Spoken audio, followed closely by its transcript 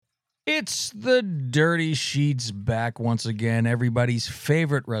It's the Dirty Sheets back once again, everybody's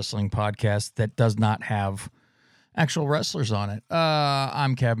favorite wrestling podcast that does not have actual wrestlers on it.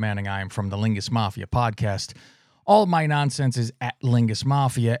 I'm Cav Manning. I am from the Lingus Mafia podcast. All of my nonsense is at Lingus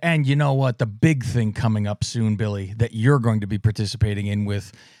Mafia. And you know what? The big thing coming up soon, Billy, that you're going to be participating in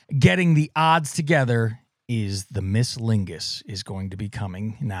with getting the odds together is the Miss Lingus is going to be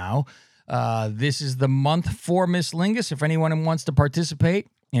coming now. This is the month for Miss Lingus. If anyone wants to participate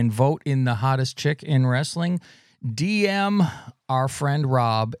and vote in the hottest chick in wrestling, DM our friend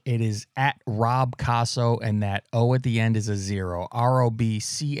Rob. It is at Rob Casso, and that O at the end is a 0.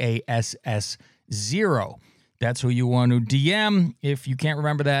 ROBCASS 0. That's who you want to DM. If you can't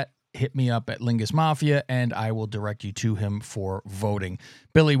remember that, hit me up at Lingus Mafia, and I will direct you to him for voting.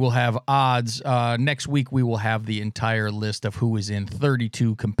 Billy will have odds. Next week, we will have the entire list of who is in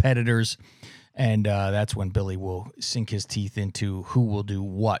 32 competitors, and that's when Billy will sink his teeth into who will do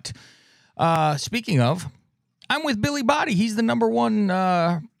what. Speaking of, I'm with Billy Body. He's the number one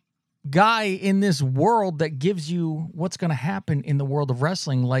guy in this world that gives you what's going to happen in the world of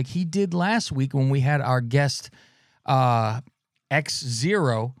wrestling, like he did last week when we had our guest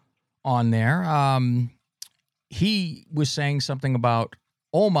X0 on there. He was saying something about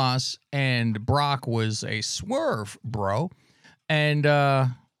Omos and Brock was a swerve, bro. And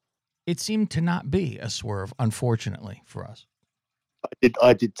it seemed to not be a swerve, unfortunately, for us.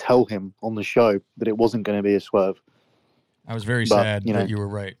 I did tell him on the show that it wasn't going to be a swerve. I was very sad that you were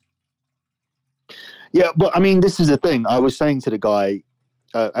right. Yeah, but I mean, this is the thing. I was saying to the guy,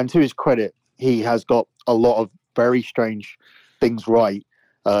 and to his credit, he has got a lot of very strange things right.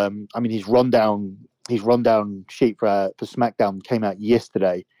 I mean, his rundown sheet for SmackDown came out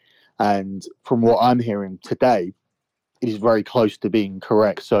yesterday, and from what I'm hearing today, it is very close to being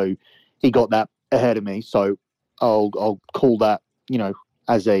correct. So he got that ahead of me. So I'll call that,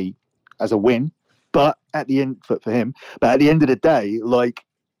 as a win. But at the end for him, but at the end of the day, like,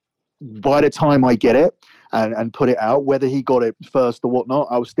 by the time I get it and put it out, whether he got it first or whatnot,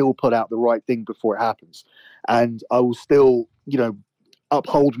 I will still put out the right thing before it happens, and I will still,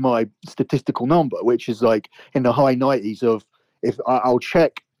 uphold my statistical number, which is like in the high 90s of if I'll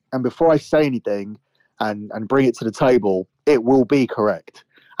check, and before I say anything and bring it to the table, it will be correct.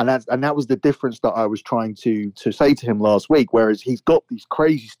 And that was the difference that I was trying to say to him last week. Whereas he's got these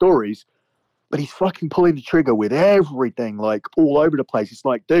crazy stories, but he's fucking pulling the trigger with everything, like all over the place. It's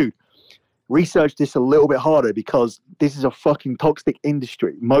like, dude, research this a little bit harder, because this is a fucking toxic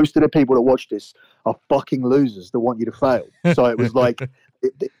industry. Most of the people that watch this are fucking losers that want you to fail. So it was like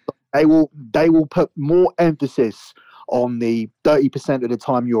they will put more emphasis on the 30% of the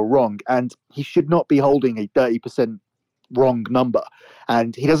time you're wrong, and he should not be holding a 30% wrong number,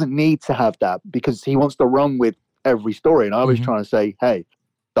 and he doesn't need to have that because he wants to run with every story. And I was trying to say, hey,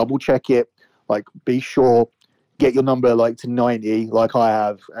 double check it, like be sure. Get your number like to 90, like I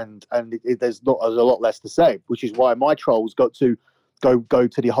have, and there's a lot less to say, which is why my trolls got to go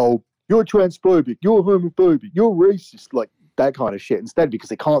to the whole "you're transphobic, you're homophobic, you're racist," like that kind of shit instead, because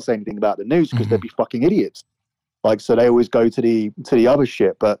they can't say anything about the news because they'd be fucking idiots. Like, so they always go to the other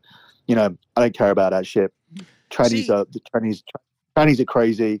shit, but I don't care about that shit. Trannies are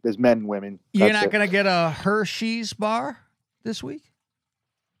crazy. There's men and women. You're not gonna get a Hershey's bar this week?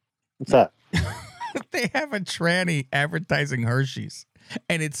 What's that? They have a tranny advertising Hershey's,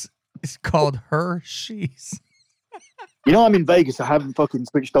 and it's called Hershey's. I'm in Vegas. I haven't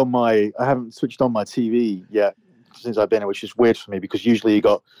switched on my TV yet since I've been here, which is weird for me because usually you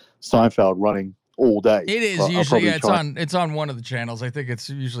got Seinfeld running all day. It is usually, it's on one of the channels. I think it's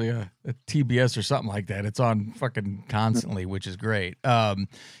usually a TBS or something like that. It's on fucking constantly, which is great.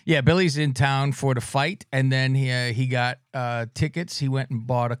 Billy's in town for the fight, and then he got tickets. He went and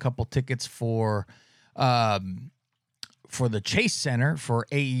bought a couple tickets for the Chase Center for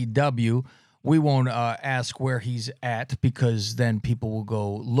AEW. We won't ask where he's at, because then people will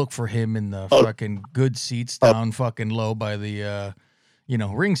go look for him in the fucking good seats down fucking low by the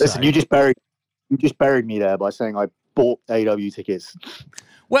ringside. Listen, you just buried me there by saying I bought AEW tickets.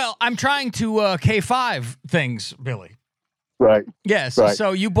 Well, I'm trying to K5 things, Billy. Right. Yes. Right.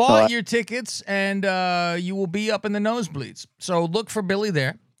 So you bought your tickets, and you will be up in the nosebleeds. So look for Billy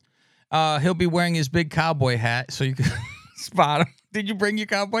there. He'll be wearing his big cowboy hat, so you can spot him. Did you bring your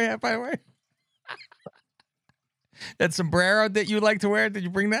cowboy hat, by the way? That sombrero that you like to wear, did you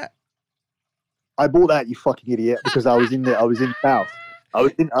bring that? I bought that, you fucking idiot, because I was in South. I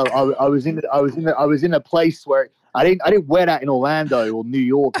was in a place where I didn't wear that in Orlando or New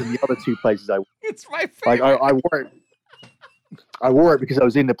York and the other two places I went. It's my favorite. Like I wore it because I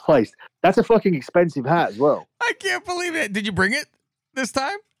was in the place. That's a fucking expensive hat as well. I can't believe it. Did you bring it this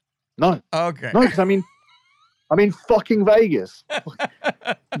time? No, Okay. no, because I'm in fucking Vegas.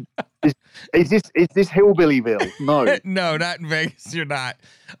 Is this Hillbillyville? No. No, not in Vegas. You're not.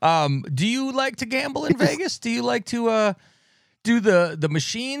 Do you like to gamble in Vegas? Do you like to do the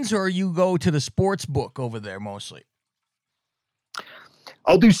machines, or you go to the sports book over there mostly?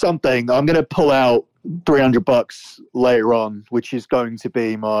 I'll do something. I'm going to pull out $300 later on, which is going to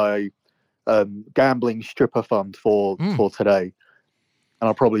be my gambling stripper fund for today, and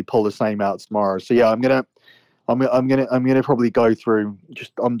I'll probably pull the same out tomorrow. So yeah, I'm gonna probably go through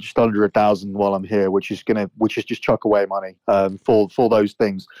I'm just under 1,000 while I'm here, which is just chuck away money for those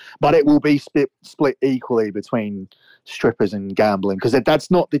things. But it will be split equally between strippers and gambling, because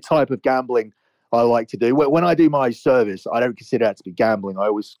that's not the type of gambling I like to do. When I do my service, I don't consider that to be gambling. I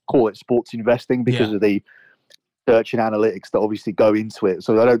always call it sports investing because of the search and analytics that obviously go into it.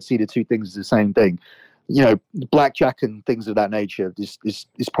 So I don't see the two things as the same thing. You know, blackjack and things of that nature is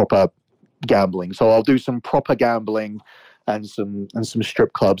proper gambling. So I'll do some proper gambling and some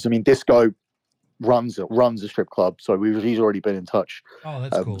strip clubs. I mean, Disco runs a strip club, so he's already been in touch. Oh,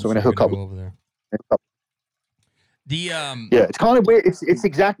 that's cool. So I'm gonna hook up over there. Yeah, it's kind of weird.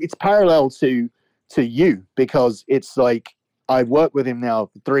 It's parallel to you, because it's like I've worked with him now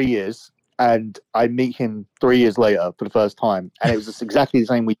for 3 years, and I meet him 3 years later for the first time, and it was just exactly the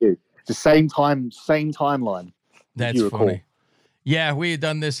same with you. It's the same timeline. That's funny. Yeah, we had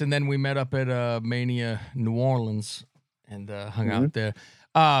done this, and then we met up at Mania, New Orleans, and hung out there.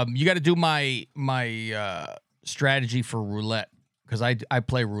 You got to do my strategy for roulette, because I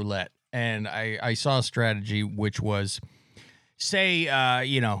play roulette, and I saw a strategy which was, say,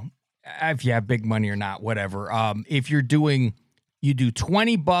 if you have big money or not, whatever. If you do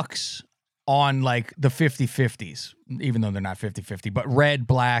 $20 on like the 50-50s, even though they're not 50-50, but red,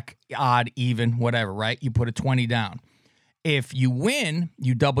 black, odd, even, whatever, right? You put a 20 down. If you win,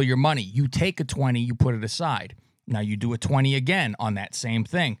 you double your money. You take a 20, you put it aside. Now you do a 20 again on that same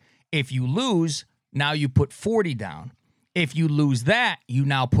thing. If you lose, now you put 40 down. If you lose that, you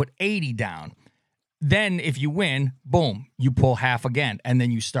now put 80 down. Then if you win, boom, you pull half again, and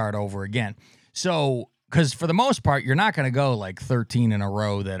then you start over again. So, because for the most part, you're not going to go like 13 in a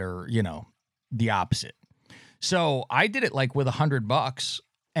row that are, the opposite. So I did it like with $100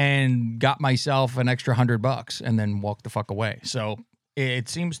 and got myself an extra $100 and then walked the fuck away. So it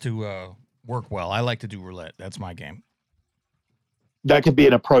seems to work well. I like to do roulette. That's my game. That could be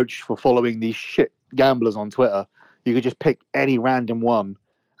an approach for following these shit gamblers on Twitter. You could just pick any random one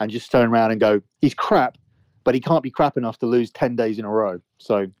and just turn around and go, he's crap, but he can't be crap enough to lose 10 days in a row.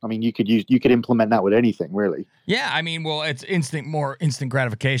 So, I mean, you could implement that with anything, really. Yeah, I mean, well, it's more instant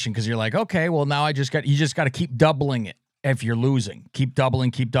gratification, because you're like, okay, well, now you just got to keep doubling it if you're losing. Keep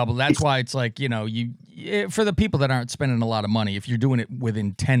doubling. That's why it's like, for the people that aren't spending a lot of money, if you're doing it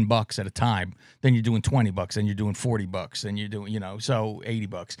within $10 at a time, then you're doing $20, then you're doing $40, then you're doing, so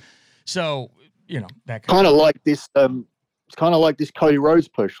 $80. So, that kind of like this. It's kind of like this Cody Rhodes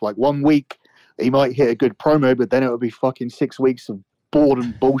push. Like 1 week, he might hit a good promo, but then it would be fucking 6 weeks of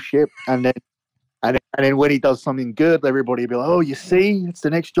boredom bullshit. And then when he does something good, everybody will be like, "Oh, you see, it's the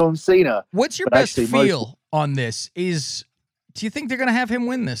next John Cena." What's your best feel on this? Do you think they're going to have him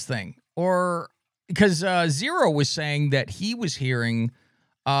win this thing, or because Zero was saying that he was hearing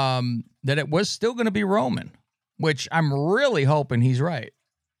that it was still going to be Roman, which I'm really hoping he's right.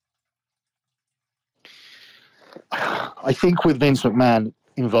 I think with Vince McMahon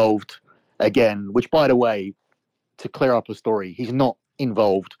involved again, which, by the way, to clear up a story, he's not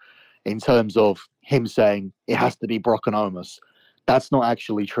involved in terms of him saying it has to be Brock and Omos. That's not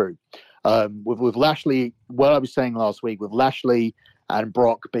actually true. With Lashley, what I was saying last week, with Lashley and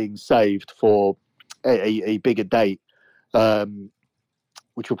Brock being saved for a bigger date,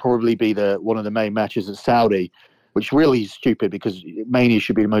 which will probably be one of the main matches at Saudi, which really is stupid, because Mania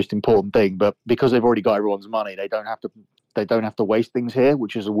should be the most important thing. But because they've already got everyone's money, they don't have to waste things here,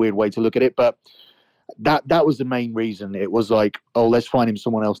 which is a weird way to look at it. But that was the main reason. It was like, oh, let's find him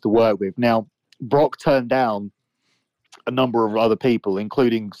someone else to work with. Now, Brock turned down a number of other people,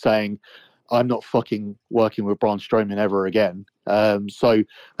 including saying, I'm not fucking working with Braun Strowman ever again. So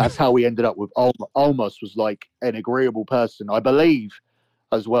that's how we ended up with Almost was like an agreeable person. I believe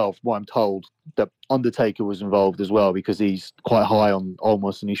as well, from what I'm told, that Undertaker was involved as well, because he's quite high on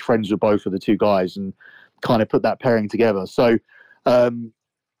Almost and he's friends with both of the two guys and kind of put that pairing together. So,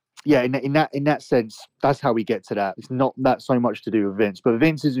 yeah, in that sense, that's how we get to that. It's not that so much to do with Vince, but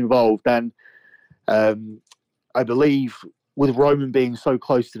Vince is involved, and I believe with Roman being so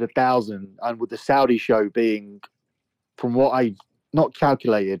close to the 1,000, and with the Saudi show being, from what I've not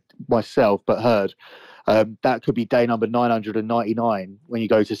calculated myself but heard, That could be day number 999 when you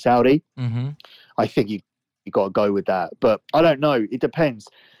go to Saudi. Mm-hmm. I think you got to go with that. But I don't know. It depends.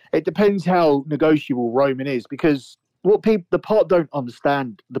 It depends how negotiable Roman is, because what people don't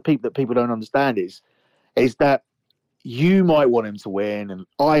understand is that you might want him to win, and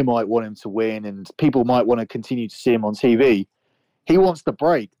I might want him to win, and people might want to continue to see him on TV. He wants the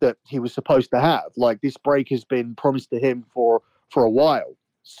break that he was supposed to have. Like, this break has been promised to him for a while.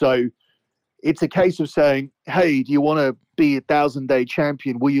 So it's a case of saying, hey, do you want to be 1,000-day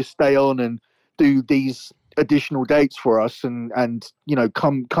champion? Will you stay on and do these additional dates for us and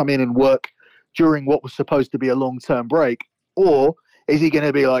come in and work during what was supposed to be a long-term break? Or is he going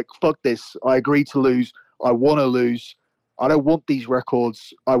to be like, fuck this, I agree to lose, I want to lose, I don't want these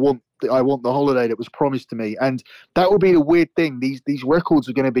records, I want the holiday that was promised to me? And that will be the weird thing. These records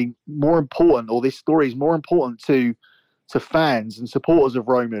are going to be more important, or this story is more important to fans and supporters of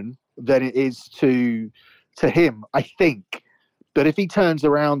Roman than it is to him, I think. But if he turns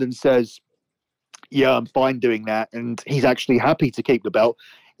around and says, yeah, I'm fine doing that, and he's actually happy to keep the belt,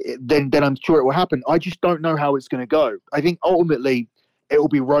 then I'm sure it will happen. I just don't know how it's going to go. I think ultimately it will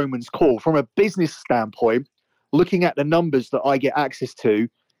be Roman's call. From a business standpoint, looking at the numbers that I get access to,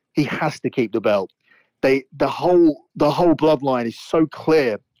 he has to keep the belt. The whole bloodline is so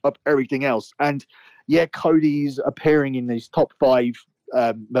clear of everything else. And yeah, Cody's appearing in these top 5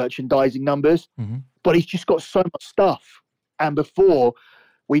 merchandising numbers, Mm-hmm. but he's just got so much stuff. And before,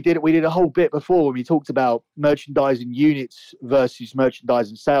 we did a whole bit before when we talked about merchandising units versus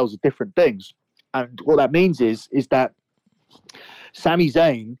merchandising sales of different things. And what that means is that Sami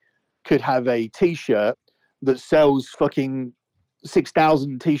Zayn could have a T-shirt that sells fucking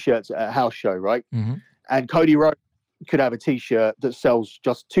 6,000 T-shirts at a house show, right? Mm-hmm. And Cody Rhodes could have a T-shirt that sells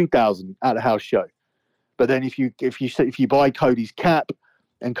just 2,000 at a house show. But then if you buy Cody's cap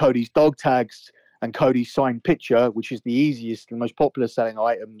and Cody's dog tags and Cody's signed picture, which is the easiest and most popular selling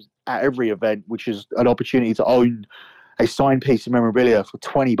item at every event, which is an opportunity to own a signed piece of memorabilia for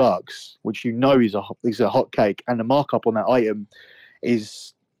 $20, which is a hot cake, and the markup on that item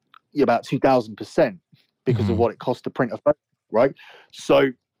is about 2,000% because Mm-hmm. of what it costs to print a photo, right?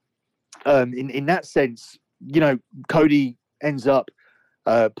 So in that sense, Cody ends up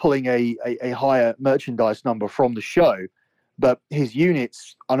pulling a higher merchandise number from the show, but his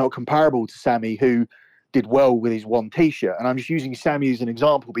units are not comparable to Sami, who did well with his one T-shirt. And I'm just using Sami as an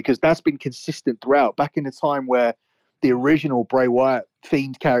example because that's been consistent throughout. Back in the time where the original Bray Wyatt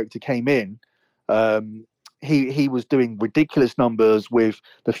Fiend character came in, he was doing ridiculous numbers with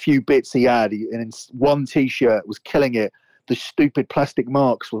the few bits he had, and one T-shirt was killing it. The stupid plastic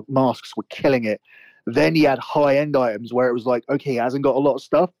masks were killing it. Then he had high-end items where it was like, okay, he hasn't got a lot of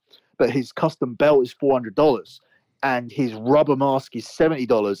stuff, but his custom belt is $400 and his rubber mask is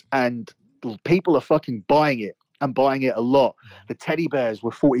 $70, and people are fucking buying it and buying it a lot. The teddy bears were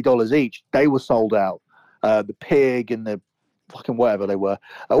 $40 each. They were sold out. The pig and the fucking whatever they were,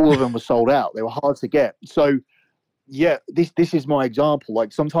 all of them were sold out. They were hard to get. So yeah, this is my example.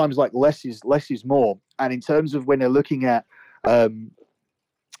 Like, sometimes like less is more. And in terms of when they're looking at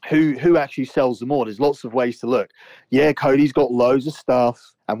who actually sells the more, there's lots of ways to look. Yeah, Cody's got loads of stuff,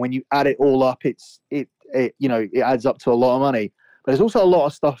 and when you add it all up, it adds up to a lot of money. But there's also a lot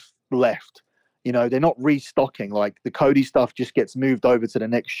of stuff left. They're not restocking. Like, the Cody stuff just gets moved over to the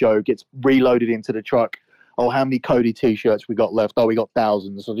next show, gets reloaded into the truck. Oh, how many Cody T-shirts we got left? Oh, we got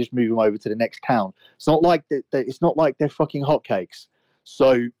thousands. So just move them over to the next town. It's not like they're fucking hotcakes.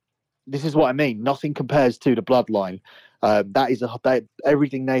 So this is what I mean. Nothing compares to the bloodline.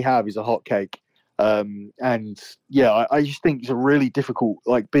 Everything they have is a hotcake. And yeah, I just think it's a really difficult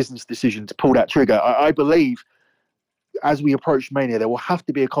business decision to pull that trigger. I believe as we approach Mania, there will have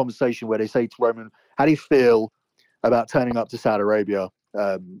to be a conversation where they say to Roman, "How do you feel about turning up to Saudi Arabia?"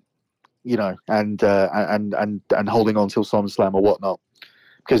 And holding on till SummerSlam or whatnot,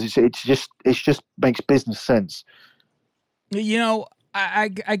 because it's just makes business sense.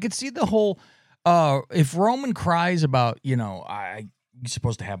 I could see the whole if Roman cries about I'm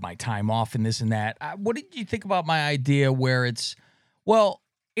supposed to have my time off and this and that. What did you think about my idea where it's, well,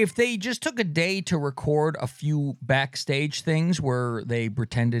 if they just took a day to record a few backstage things where they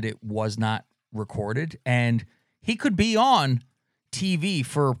pretended it was not recorded, and he could be on TV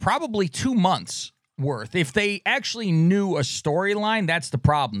for probably 2 months worth. If they actually knew a storyline, that's the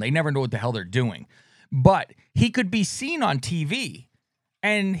problem. They never know what the hell they're doing. But he could be seen on TV,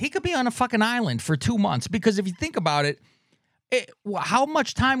 and he could be on a fucking island for 2 months. Because if you think about it, how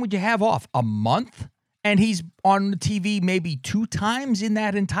much time would you have off? A month? And he's on TV maybe 2 times in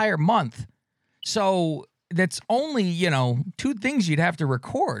that entire month. So that's only, 2 things you'd have to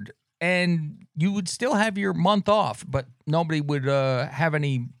record. and you would still have your month off, but nobody would have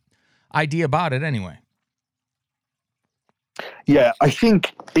any idea about it anyway. Yeah, I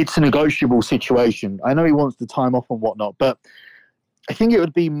think it's a negotiable situation. I know he wants the time off and whatnot, but I think it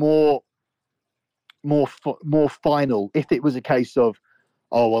would be more final if it was a case of,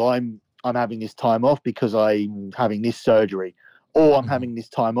 oh well, I'm having this time off because I'm having this surgery, or I'm having this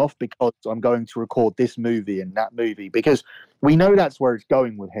time off because I'm going to record this movie and that movie, because we know that's where it's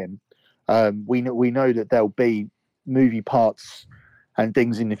going with him. We know that there'll be movie parts and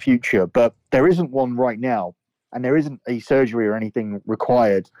things in the future, but there isn't one right now, and there isn't a surgery or anything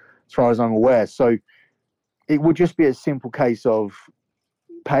required, as far as I'm aware. So it would just be a simple case of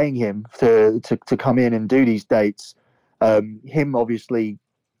paying him to come in and do these dates. Him obviously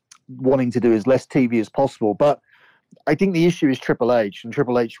wanting to do as less TV as possible, but I think the issue is Triple H, and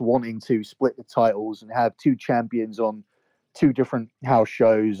Triple H wanting to split the titles and have two champions on two different house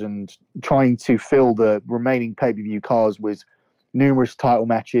shows, and trying to fill the remaining pay-per-view cards with numerous title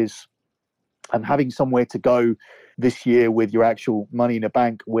matches, and having somewhere to go this year with your actual Money in the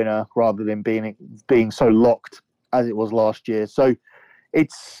Bank winner, rather than being so locked as it was last year. So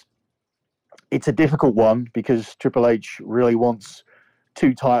it's a difficult one, because Triple H really wants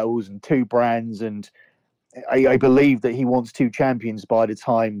two titles and two brands, and I believe that he wants two champions by the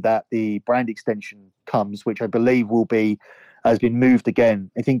time that the brand extension comes, which I believe has been moved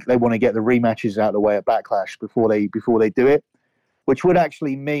again. I think they want to get the rematches out of the way at Backlash before they do it, which would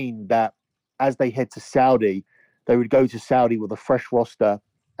actually mean that as they head to Saudi, they would go to Saudi with a fresh roster,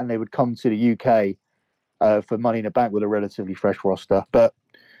 and they would come to the UK for Money in the Bank with a relatively fresh roster. But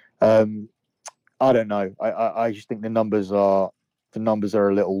I don't know. I just think the numbers are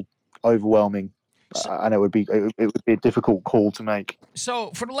a little overwhelming. And it would be a difficult call to make.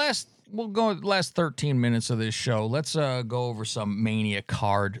 So for we'll go the last 13 minutes of this show. Let's go over some Mania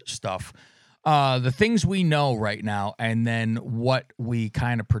card stuff. The things we know right now, and then what we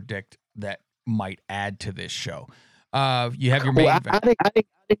kind of predict that might add to this show. You have your main event. Adding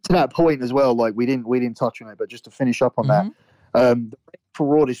to that point as well, like we didn't touch on it, but just to finish up on that, the rate for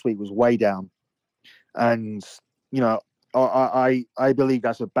Raw this week was way down, and you know, I believe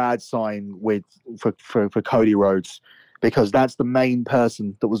that's a bad sign for Cody Rhodes, because that's the main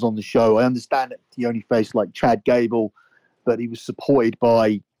person that was on the show. I understand that he only faced like Chad Gable, but he was supported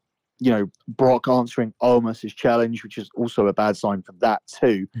by, Brock answering Omos's challenge, which is also a bad sign for that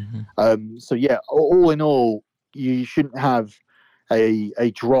too. So yeah, all in all, you shouldn't have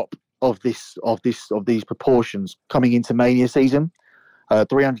a drop of these proportions coming into Mania season.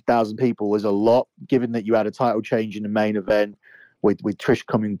 300,000 people is a lot, given that you had a title change in the main event with Trish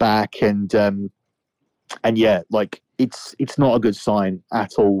coming back, and yeah, like it's not a good sign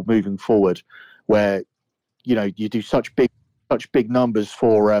at all moving forward, where you do such big numbers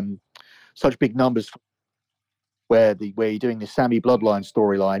where you're doing the Sammy Bloodline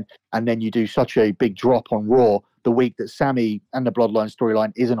storyline, and then you do such a big drop on Raw the week that Sammy and the Bloodline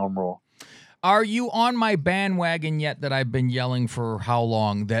storyline isn't on Raw. Are you on my bandwagon yet that I've been yelling for how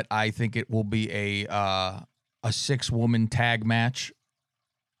long that I think it will be a 6-woman tag match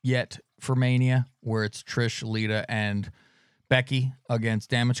yet for Mania, where it's Trish, Lita, and Becky against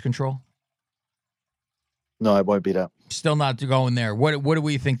Damage Control? No, it won't be that. Still not going there. What do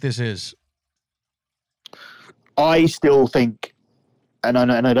we think this is? I still think, and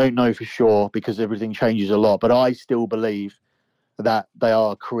I don't know for sure because everything changes a lot, but I still believe that they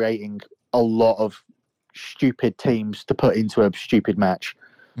are creating a lot of stupid teams to put into a stupid match.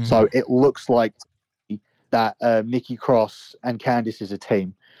 So it looks like that Nikki Cross and Candice is a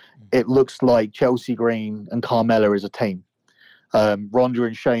team. It looks like Chelsea Green and Carmella is a team. Ronda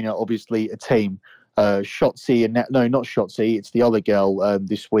and Shayna, obviously, a team. Shotzi and not Shotzi, it's the other girl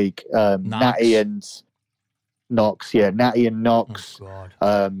this week. Natty and Nox. Yeah, Natty and Nox. Oh,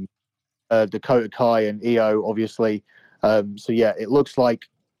 God. Dakota Kai and Io, obviously. So yeah, it looks like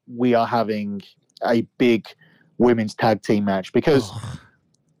we are having a big women's tag team match, because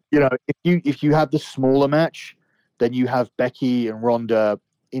if you have the smaller match, then you have Becky and Ronda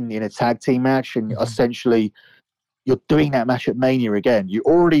in a tag team match, and essentially you're doing that match at Mania again. You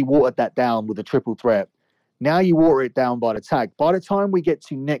already watered that down with a triple threat. Now you water it down by the tag. By the time we get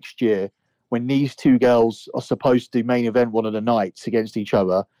to next year, when these two girls are supposed to main event one of the nights against each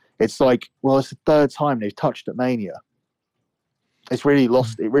other, it's like, well, it's the third time they've touched at Mania. It's really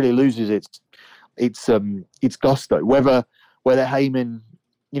lost. It really loses its gusto. Whether Heyman,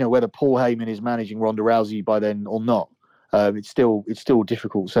 whether Paul Heyman is managing Ronda Rousey by then or not, it's still a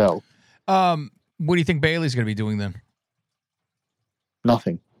difficult sell. What do you think Bayley's going to be doing then?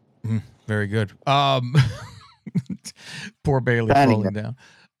 Nothing. Very good. Poor Bayley falling down.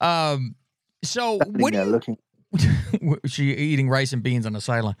 So Standing what do there you? looking. She eating rice and beans on the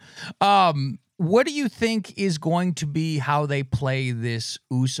sideline. What do you think is going to be how they play this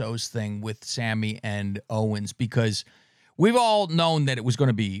Usos thing with Sammy and Owens? Because we've all known that it was going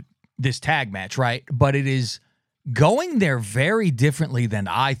to be this tag match, right? But it is going there very differently than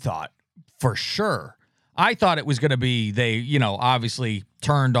I thought, for sure. I thought it was going to be they, obviously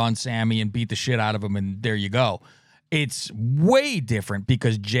turned on Sammy and beat the shit out of him, and there you go. It's way different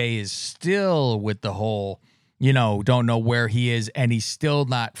because Jay is still with the whole, don't know where he is, and he's still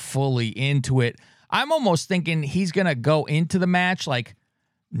not fully into it. I'm almost thinking he's going to go into the match like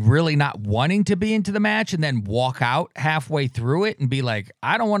really not wanting to be into the match and then walk out halfway through it and be like,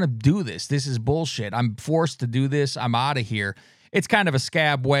 I don't want to do this. This is bullshit. I'm forced to do this. I'm out of here. It's kind of a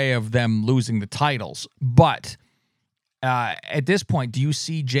scab way of them losing the titles. But at this point, do you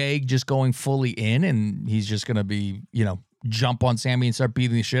see Jay just going fully in and he's just going to be, jump on Sammy and start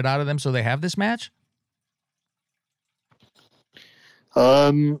beating the shit out of them so they have this match?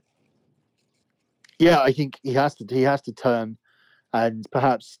 Yeah, I think he has to turn, and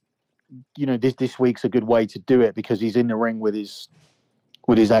perhaps this week's a good way to do it because he's in the ring with his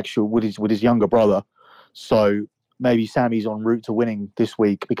younger brother. So maybe Sammy's en route to winning this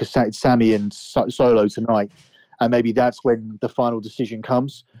week because it's Sammy and Solo tonight, and maybe that's when the final decision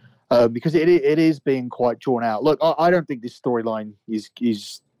comes. Because it is being quite drawn out. Look, I don't think this storyline is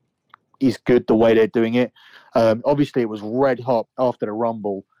good the way they're doing it. Obviously, it was red hot after the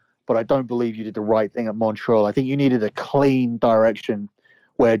Rumble, but I don't believe you did the right thing at Montreal. I think you needed a clean direction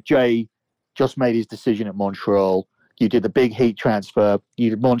where Jay just made his decision at Montreal. You did the big heat transfer.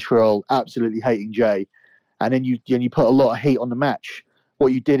 You did Montreal absolutely hating Jay, and then you put a lot of heat on the match.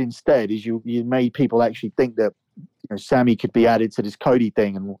 What you did instead is you made people actually think that Sammy could be added to this Cody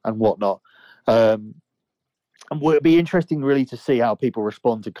thing and whatnot. And it'd be interesting really to see how people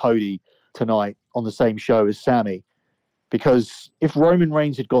respond to Cody tonight on the same show as Sammy, because if Roman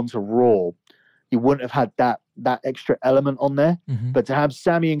Reigns had gone to Raw, you wouldn't have had that extra element on there. Mm-hmm. But to have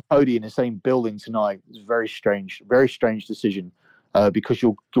Sammy and Cody in the same building tonight is very strange decision, because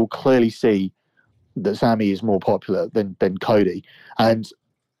you'll clearly see that Sammy is more popular than Cody. And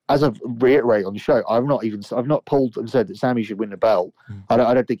as I've reiterated on the show, I've not pulled and said that Sammy should win the belt. I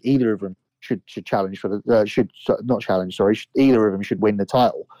don't think either of them should challenge for the either of them should win the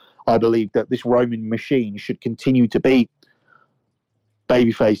title. I believe that this Roman machine should continue to be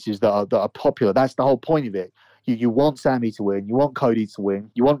baby faces that are popular. That's the whole point of it. You want Sammy to win, you want Cody to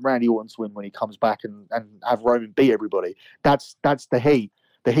win, you want Randy Orton to win when he comes back and have Roman beat everybody. That's the heat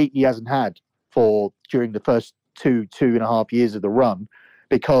he hasn't had during the first two and a half years of the run,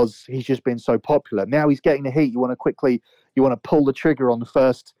 because he's just been so popular. Now he's getting the heat. You want to pull the trigger on the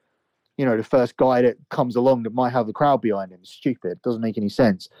first guy that comes along that might have the crowd behind him. Stupid. It doesn't make any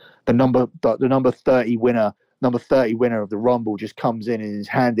sense. The number 30 winner of the Rumble just comes in and is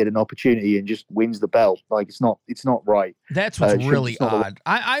handed an opportunity and just wins the belt. Like, it's not right. That's what's really odd.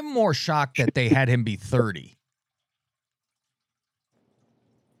 I'm more shocked that they had him be 30.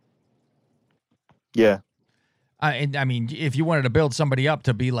 Yeah. I mean, if you wanted to build somebody up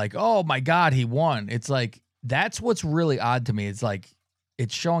to be like, oh my God, he won. It's like, that's what's really odd to me. It's like,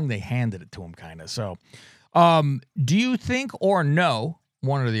 it's showing they handed it to him kind of. So, do you think, or no,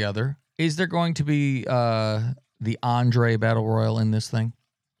 one or the other, is there going to be the Andre Battle Royal in this thing?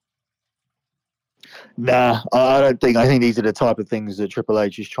 Nah, I don't think. I think these are the type of things that Triple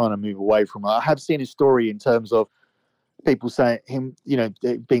H is trying to move away from. I have seen a story in terms of people saying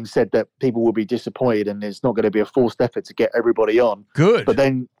being said that people will be disappointed and there's not going to be a forced effort to get everybody on. Good. But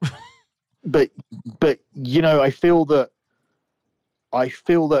then, but I feel that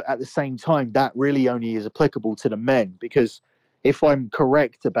at the same time that really only is applicable to the men, because if I'm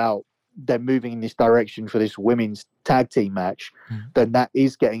correct about them moving in this direction for this women's tag team match, then that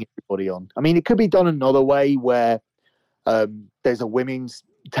is getting everybody on. I mean, it could be done another way where there's a women's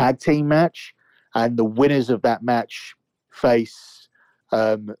tag team match and the winners of that match face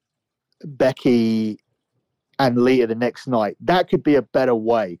Becky and Lita the next night. That could be a better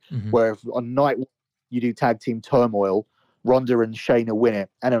way, where if on night one you do tag team turmoil, Ronda and Shayna win it,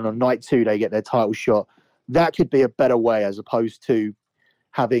 and then on night two they get their title shot. That could be a better way, as opposed to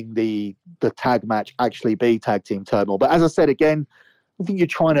having the tag match actually be tag team turmoil. But as I said again, I think you're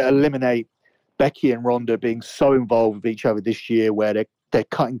trying to eliminate Becky and Ronda being so involved with each other this year, where they're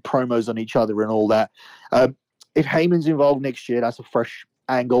cutting promos on each other and all that. If Heyman's involved next year, that's a fresh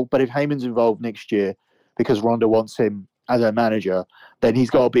angle. But if Heyman's involved next year because Ronda wants him as her manager, then he's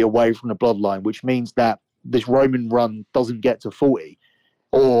got to be away from the bloodline, which means that this Roman run doesn't get to 40,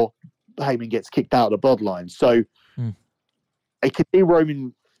 or Heyman gets kicked out of the bloodline. So it could be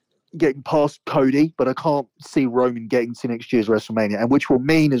Roman getting past Cody, but I can't see Roman getting to next year's WrestleMania, and which will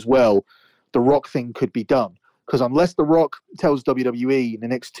mean as well the Rock thing could be done. Because unless The Rock tells WWE in the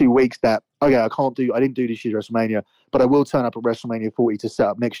next 2 weeks that, okay, I didn't do this year's WrestleMania, but I will turn up at WrestleMania 40 to set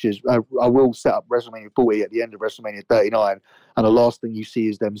up next year's, I will set up WrestleMania 40 at the end of WrestleMania 39, and the last thing you see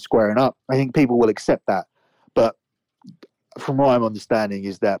is them squaring up. I think people will accept that. But from what I'm understanding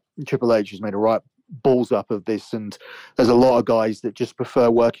is that Triple H has made a right balls up of this, and there's a lot of guys that just prefer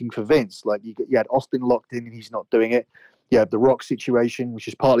working for Vince. Like you had Austin locked in and he's not doing it. You have the Rock situation, which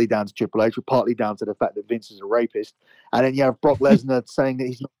is partly down to Triple H, but partly down to the fact that Vince is a rapist. And then you have Brock Lesnar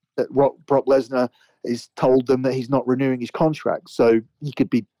saying that Brock Lesnar is told them that he's not renewing his contract, so he could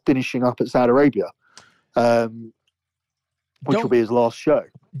be finishing up at Saudi Arabia, which will be his last show.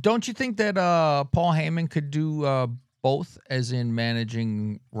 Don't you think that Paul Heyman could do both, as in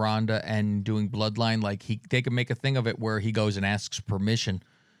managing Ronda and doing Bloodline? Like they could make a thing of it where he goes and asks permission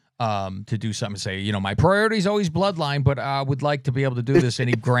to do something, say, my priority is always Bloodline, but I would like to be able to do this, and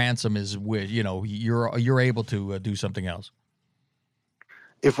he grants him his wish. You're able to do something else.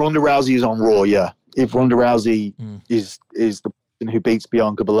 If Ronda Rousey is on Raw, yeah. If Ronda Rousey is the person who beats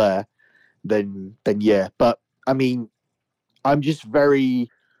Bianca Belair, then yeah. But I mean, I'm just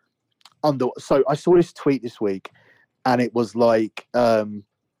very So I saw this tweet this week, and it was like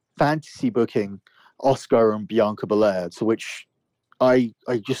fantasy booking Oscar and Bianca Belair, to which I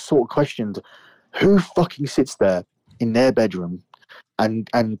just sort of questioned, who fucking sits there in their bedroom and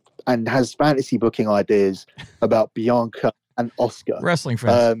has fantasy booking ideas about Bianca and Oscar? Wrestling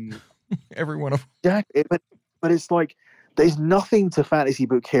fans. Every one of them. Yeah, but it's like there's nothing to fantasy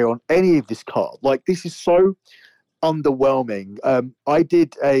book here on any of this card. Like, this is so underwhelming. I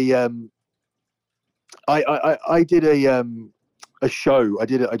did a show. I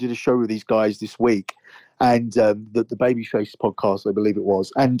did a show with these guys this week, and the Babyface podcast, I believe it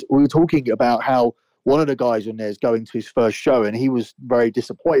was, and we were talking about how one of the guys on there is going to his first show, and he was very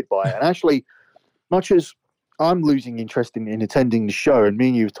disappointed by it. And actually, much as I'm losing interest in attending the show, and me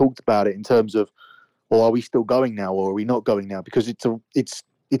and you have talked about it in terms of, well, are we still going now, or are we not going now? Because it's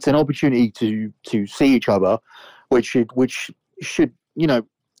an opportunity to see each other, which should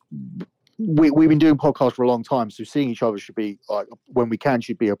we've been doing podcasts for a long time, so seeing each other should be, like, when we can,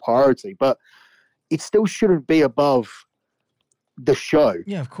 should be a priority. But it still shouldn't be above the show.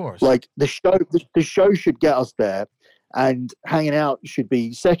 Yeah, of course. Like the show should get us there, and hanging out should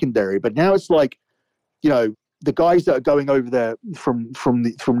be secondary. But now it's like, the guys that are going over there from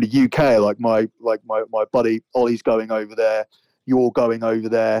the UK, like my buddy Ollie's going over there, you're going over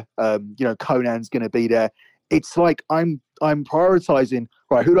there, Conan's going to be there. It's like I'm prioritizing,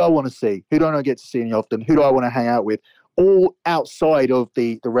 right, who do I want to see? Who don't I get to see any often? Who do I want to hang out with? All outside of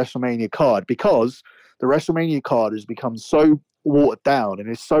the WrestleMania card, because the WrestleMania card has become so watered down and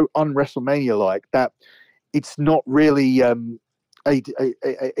it's so un-WrestleMania-like that it's not really a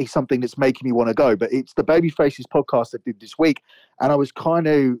something that's making me want to go. But it's the Babyfaces podcast I did this week, and I was kind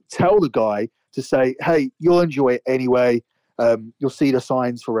of tell the guy to say, hey, you'll enjoy it anyway. You'll see the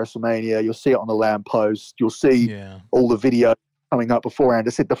signs for WrestleMania. You'll see it on the lamppost. You'll see all the video coming up beforehand.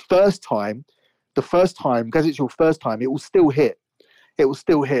 I said the first time, because it's your first time, it will still hit. It will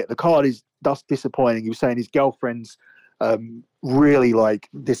still hit. The card is just disappointing. He was saying his girlfriend's really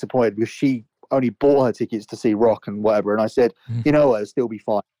disappointed because she only bought her tickets to see Rock and whatever. And I said, it'll still be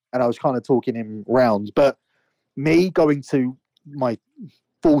fine. And I was kind of talking him round. But me going to my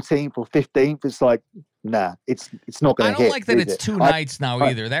 14th or 15th, it's like, nah, it's not going to hit. I don't like that it's 2 nights now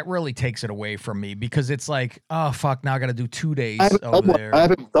either. That really takes it away from me, because it's like, oh, fuck, now I got to do 2 days over there. I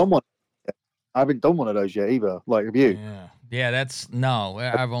haven't done one. I haven't done one of those yet either. Like, have you? Yeah, no.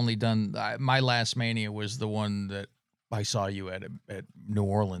 I've only done, my last Mania was the one that I saw you at New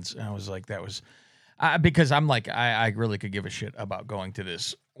Orleans. And I was like, that was, because I'm like, I really could give a shit about going to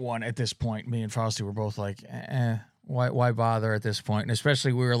this one at this point. Me and Frosty were both like, why bother at this point? And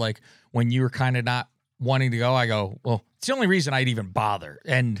especially we were like, when you were kind of not wanting to go, I go, well, it's the only reason I'd even bother.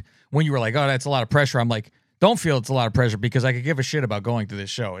 And when you were like, oh, that's a lot of pressure, I'm like, don't feel it's a lot of pressure, because I could give a shit about going to this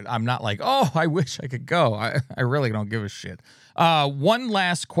show. I'm not like, oh, I wish I could go. I really don't give a shit. One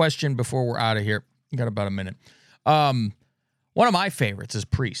last question before we're out of here. You got about a minute. One of my favorites is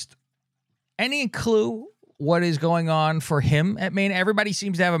Priest. Any clue what is going on for him at Mania? Everybody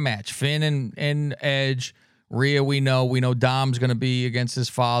seems to have a match. Finn and Edge. Rhea, we know Dom's going to be against his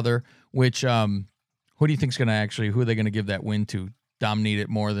father, which, who do you think's going to who are they going to give that win to? Dom need it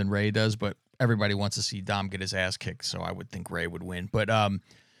more than Ray does, but everybody wants to see Dom get his ass kicked, so I would think Ray would win. But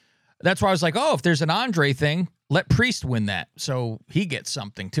that's why I was like, oh, if there's an Andre thing, let Priest win that, so he gets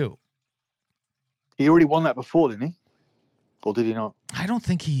something too. He already won that before, didn't he? or did he not? I don't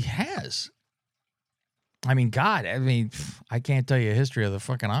think he has. I mean, God, I can't tell you a history of the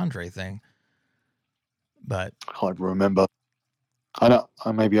fucking Andre thing, but I can't remember. I know.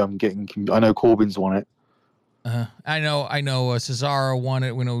 Maybe I'm getting. I know Corbin's won it. I know. Cesaro won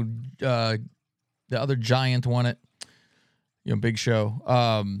it. We know the other giant won it. Big Show.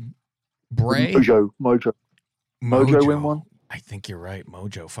 Bray. Mojo win one. I think you're right.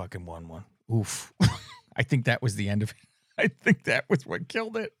 Mojo fucking won one. Oof. I think that was the end of it. I think that was what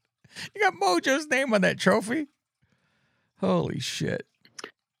killed it. You got Mojo's name on that trophy. Holy shit.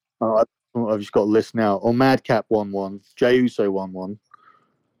 I've just got a list now. Oh, Madcap won one. Jey Uso won one.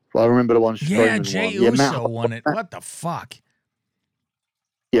 I remember the one Strowman won. Jey Uso won it. What the fuck?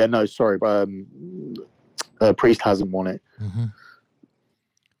 Yeah, no, sorry. Priest hasn't won it. Mm-hmm.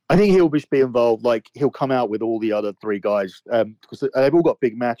 I think he'll just be involved. Like, he'll come out with all the other three guys because they've all got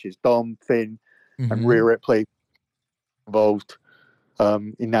big matches. Dom, Finn, and Rhea Ripley involved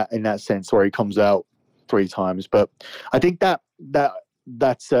in that sense, where he comes out 3 times. But I think that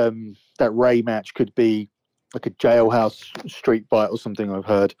Ray match could be like a jailhouse street fight or something. I've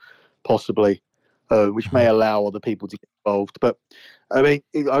heard possibly, which may allow other people to get involved. But I mean,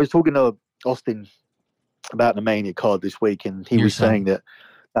 I was talking to Austin about the Mania card this week, and he was saying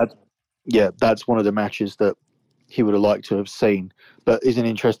that's one of the matches that he would have liked to have seen, but isn't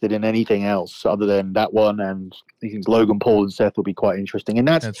interested in anything else other than that one. And he thinks Logan Paul and Seth will be quite interesting. And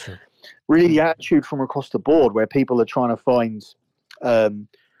that's true. Really the attitude from across the board, where people are trying to find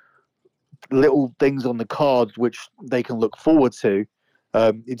little things on the card which they can look forward to.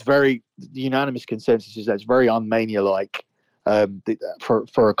 It's the unanimous consensus is that's very un-Mania-like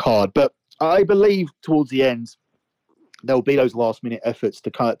for a card. But I believe towards the end, there'll be those last-minute efforts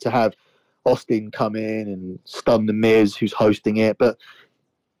to have Austin come in and stun the Miz, who's hosting it. But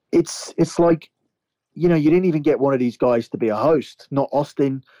it's like, you didn't even get one of these guys to be a host. Not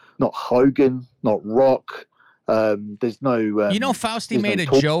Austin, not Hogan, not Rock. There's no. Fausti made a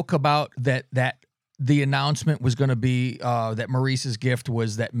joke about that the announcement was going to be that Maurice's gift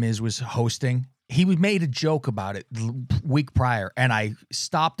was that Miz was hosting. He made a joke about it week prior, and I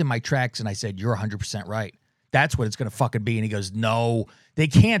stopped in my tracks and I said, "You're 100% right. That's what it's going to fucking be." And he goes, "No, they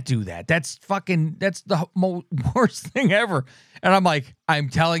can't do that. That's the worst thing ever." And I'm like, "I'm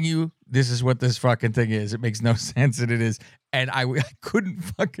telling you, this is what this fucking thing is. It makes no sense that it is." And I couldn't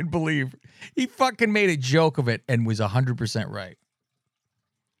fucking believe he fucking made a joke of it and was 100% right.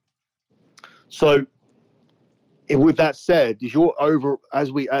 So, with that said, is your over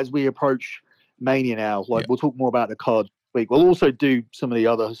as we approach Mania now? Like, we'll talk more about the card this week. We'll also do some of the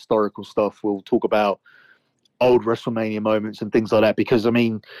other historical stuff. We'll talk about old WrestleMania moments and things like that, because I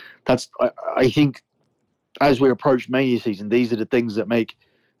mean, I think as we approach Mania season, these are the things that make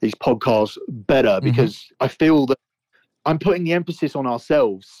these podcasts better, because I feel that I'm putting the emphasis on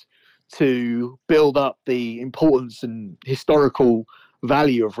ourselves to build up the importance and historical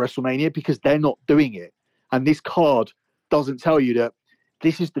value of WrestleMania, because they're not doing it. And this card doesn't tell you that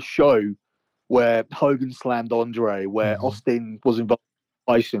this is the show where Hogan slammed Andre, where Austin was involved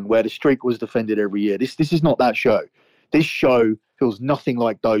in Tyson, where the streak was defended every year. This is not that show. This show feels nothing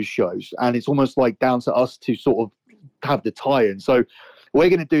like those shows. And it's almost like down to us to sort of have the tie-in. So we're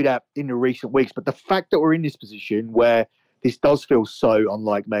going to do that in the recent weeks. But the fact that we're in this position where this does feel so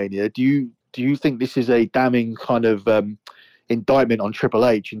unlike Mania, do you think this is a damning kind of indictment on Triple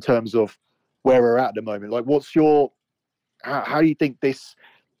H in terms of where we're at the moment? Like, what's how do you think this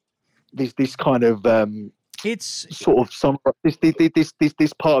kind of it's sort of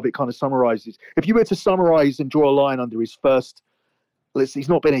this part of it kind of summarizes? If you were to summarize and draw a line under his first, it's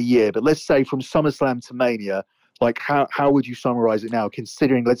not been a year, but let's say from SummerSlam to Mania, like how would you summarize it now,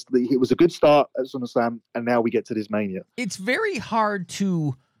 considering it was a good start at SummerSlam and now we get to this Mania? It's very hard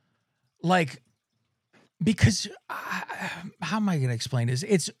to, like, because how am I going to explain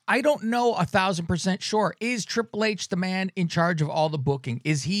this? I don't know 1,000% sure. Is Triple H the man in charge of all the booking?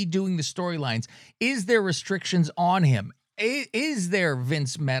 Is he doing the storylines? Is there restrictions on him? Is there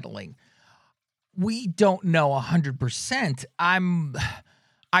Vince meddling? We don't know 100%.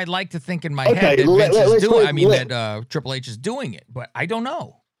 I'd like to think in my head that Vince is doing. That Triple H is doing it, but I don't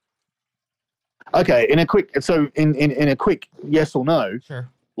know. Okay, in a quick yes or no, sure.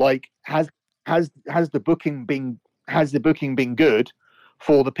 Like, has the booking been good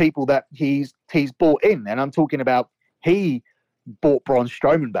for the people that he's brought in? And I'm talking about, he brought Braun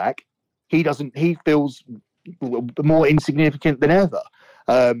Strowman back. He feels more insignificant than ever.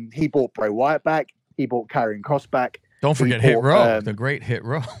 He brought Bray Wyatt back. He brought Karrion Kross back. Don't forget Hit Row, the great Hit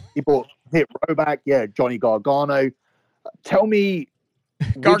Row. He brought Hit Row back. Yeah, Johnny Gargano. Tell me,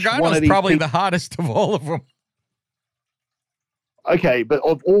 Gargano's probably the hottest of all of them. Okay, but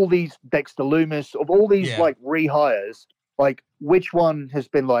of all these Dexter Loomis, of all these Yeah. like rehires, like which one has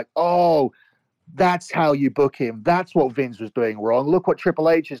been like, oh, that's how you book him. That's what Vince was doing wrong. Look what Triple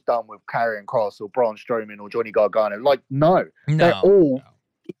H has done with Karrion Kross or Braun Strowman or Johnny Gargano. Like, no, they're all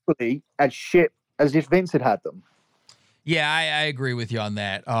equally as shit as if Vince had them. Yeah, I agree with you on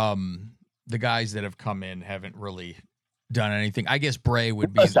that. The guys that have come in haven't really done anything. I guess Bray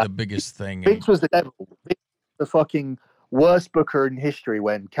would be the biggest thing. Vince was the devil. Vince was the fucking worst booker in history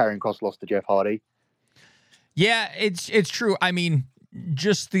when Karrion Kross lost to Jeff Hardy. Yeah, it's true. I mean,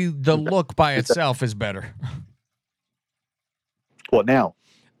 just the look by itself is better. What now?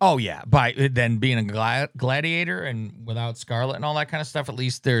 Oh yeah, by then being a gladiator and without Scarlet and all that kind of stuff. At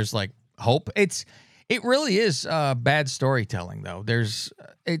least there's like hope. It really is bad storytelling though. It's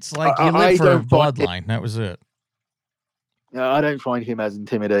like you live for a bloodline. That was it. I don't find him as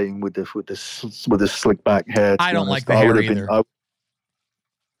intimidating with the slick back hair. I don't like the hair either.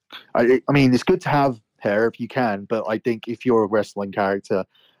 I mean, it's good to have hair if you can, but I think if you're a wrestling character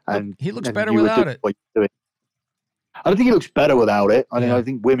and he looks better without it. I don't think he looks better without it. I mean, I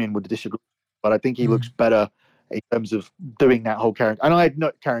think women would disagree, but I think he looks better in terms of doing that whole character. And I had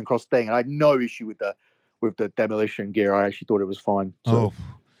no Karrion Kross thing, and I had no issue with the demolition gear. I actually thought it was fine. So.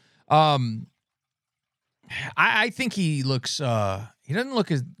 I think he looks. He doesn't look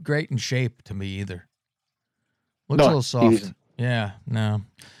as great in shape to me either. Looks a little soft. Yeah, no.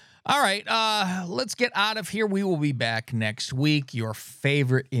 All right, let's get out of here. We will be back next week. Your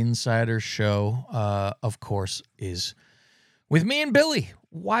favorite Insider show, of course, is with me and Billy.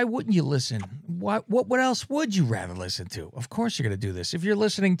 Why wouldn't you listen? What else would you rather listen to? Of course you're going to do this. If you're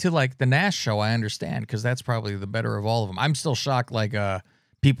listening to, like, the Nash show, I understand, because that's probably the better of all of them. I'm still shocked, like,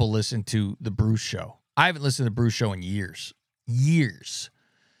 people listen to the Bruce show. I haven't listened to the Bruce show in years.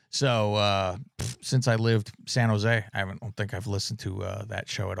 So since I lived San Jose, I don't think I've listened to that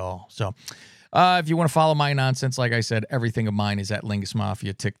show at all. So if you want to follow my nonsense, like I said, everything of mine is at Lingus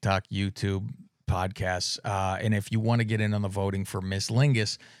Mafia, TikTok, YouTube, podcasts. And if you want to get in on the voting for Miss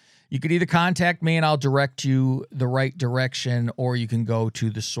Lingus, you could either contact me and I'll direct you the right direction, or you can go to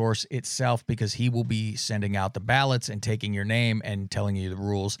the source itself because he will be sending out the ballots and taking your name and telling you the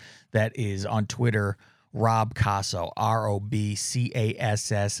rules. That is on Twitter, Rob Casso,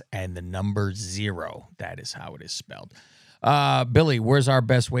 ROBCASS, and the number 0. That is how it is spelled. Billy, where's our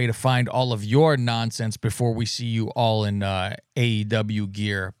best way to find all of your nonsense before we see you all in AEW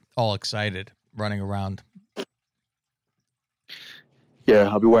gear, all excited, running around? Yeah,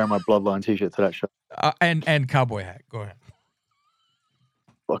 I'll be wearing my Bloodline t-shirt to that show. And cowboy hat. Go ahead.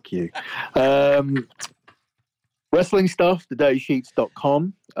 Fuck you. Wrestling stuff,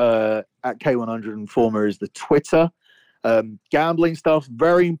 thedirtysheets.com. At K100 Informer is the Twitter. Gambling stuff,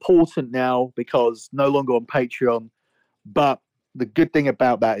 very important now because no longer on Patreon. But the good thing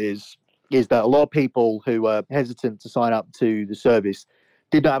about that is that a lot of people who are hesitant to sign up to the service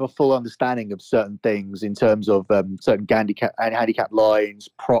did not have a full understanding of certain things in terms of certain handicap lines,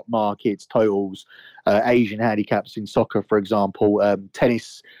 prop markets, totals, Asian handicaps in soccer, for example,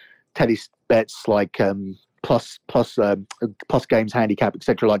 tennis bets like plus games handicap,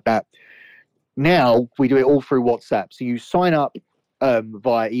 etc., like that. Now we do it all through WhatsApp. So you sign up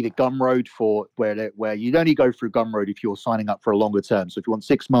via either Gumroad where you'd only go through Gumroad if you're signing up for a longer term. So if you want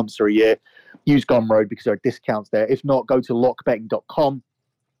 6 months or a year, use Gumroad because there are discounts there. If not, go to lockbetting.com.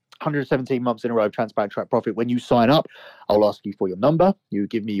 117 months in a row of transparent track profit. When you sign up, I'll ask you for your number. You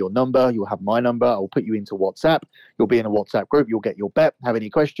give me your number. You'll have my number. I'll put you into WhatsApp. You'll be in a WhatsApp group. You'll get your bet. Have any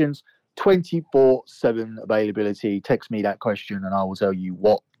questions? 24/7 availability. Text me that question and I will tell you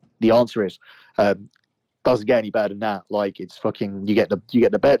what the answer is. Doesn't get any better than that. Like, it's fucking, you get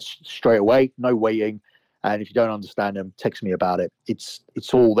the bets straight away, no waiting. And if you don't understand them, text me about it. It's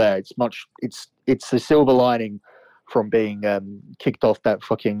all there. It's the silver lining from being kicked off that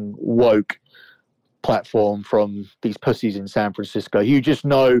fucking woke platform from these pussies in San Francisco. You just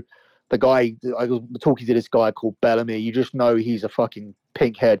know the guy. I was talking to this guy called Bellamy. You just know he's a fucking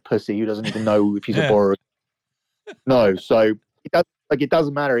pink-haired pussy who doesn't even know if he's a borrower. No, so it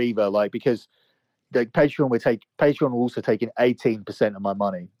doesn't matter either. Like, because the Patreon will also take in 18% of my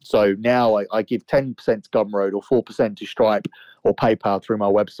money. So now I give 10% to Gumroad or 4% to Stripe or PayPal through my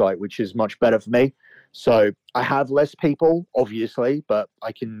website, which is much better for me. So I have less people, obviously, but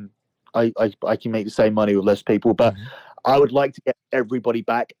I can make the same money with less people. But I would like to get everybody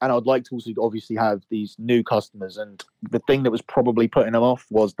back, and I'd like to also obviously have these new customers. And the thing that was probably putting them off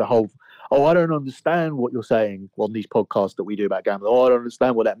was the whole, I don't understand what you're saying on these podcasts that we do about gambling. I don't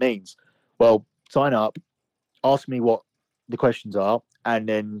understand what that means. Well, sign up, ask me what the questions are, and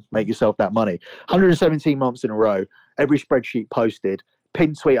then make yourself that money. 117 months in a row, every spreadsheet posted.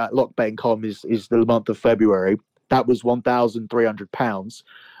 Pinned tweet at lockbetting.com is the month of February. That was £1,300,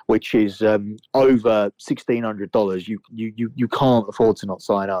 which is over $1,600. You can't afford to not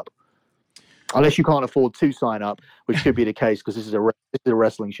sign up, unless you can't afford to sign up, which could be the case because this is a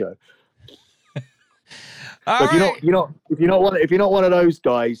wrestling show. So if you're not one of those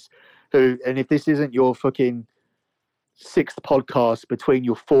guys who, and if this isn't your fucking sixth podcast between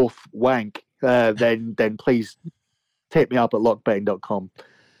your fourth wank, then please hit me up at lockbetting.com.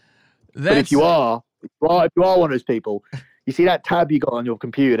 But if you are one of those people, you see that tab you got on your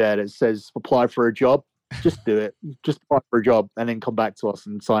computer there that says apply for a job, just do it. Just apply for a job and then come back to us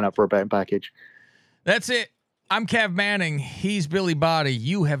and sign up for a betting package. That's it. I'm Cav Manning. He's Billy Body.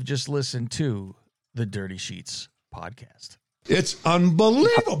 You have just listened to the Dirty Sheets podcast. It's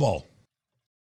unbelievable.